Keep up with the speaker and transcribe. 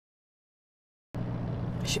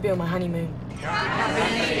Should be on my honeymoon.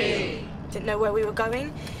 Didn't know where we were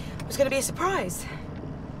going. It was going to be a surprise.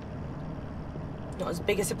 Not as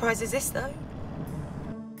big a surprise as this, though.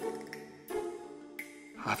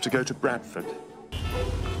 I have to go to Bradford.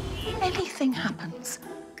 Anything happens,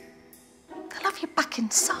 they'll have you back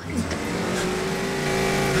inside.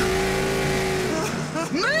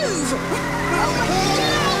 Move!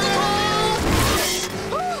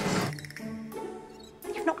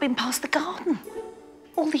 You've not been past the garden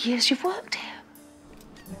all the years you've worked here.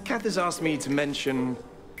 Kath has asked me to mention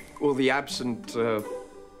all the absentees.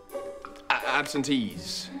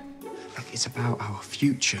 Look, it's about our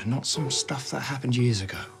future, not some stuff that happened years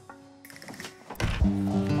ago.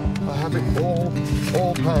 I have it all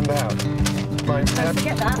planned out. Don't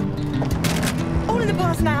forget that. All in the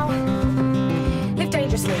past now. Live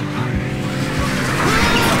dangerously.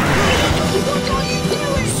 What are you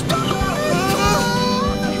doing? Stop!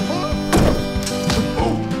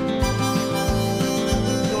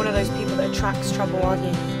 You're one of those people that attracts trouble, aren't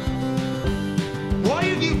you? Why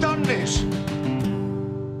have you done this?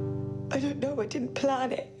 I don't know. I didn't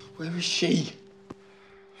plan it. Where is she?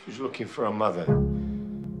 She's looking for her mother.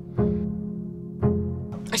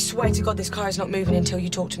 I swear to God this car is not moving until you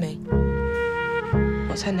talk to me.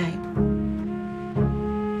 What's her name?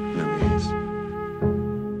 Louise.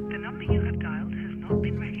 The number you have dialed has not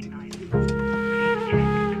been recognized. Please check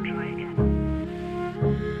and try again.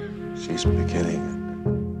 She's the beginning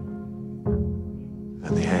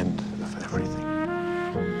and the end of everything.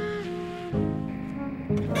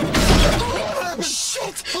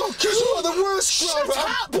 Shit! Oh, because you are the worst driver!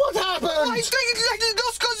 What happened? I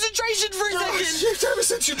lost concentration for a second! Ever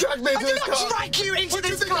since you dragged me into this car! I did not drag you into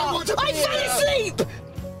this car! I fell asleep!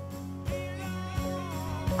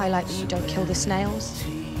 I like that you don't kill the snails.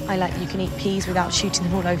 I like that you can eat peas without shooting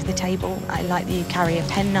them all over the table. I like that you carry a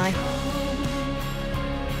penknife.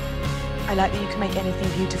 I like that you can make anything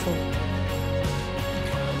beautiful.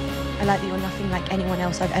 I like that you're nothing like anyone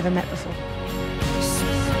else I've ever met before.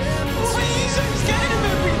 Please, I'm scared of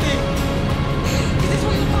everything! Is this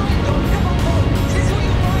what you're find on? Come on, Paul! Is this what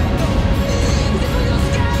you're find on? Is this what you're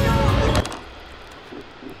scared of?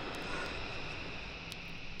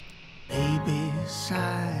 Stay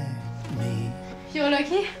beside me. You're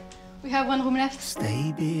lucky. We have one room left.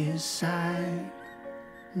 Stay beside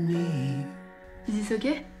me. Is this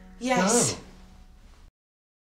okay? Yes. No.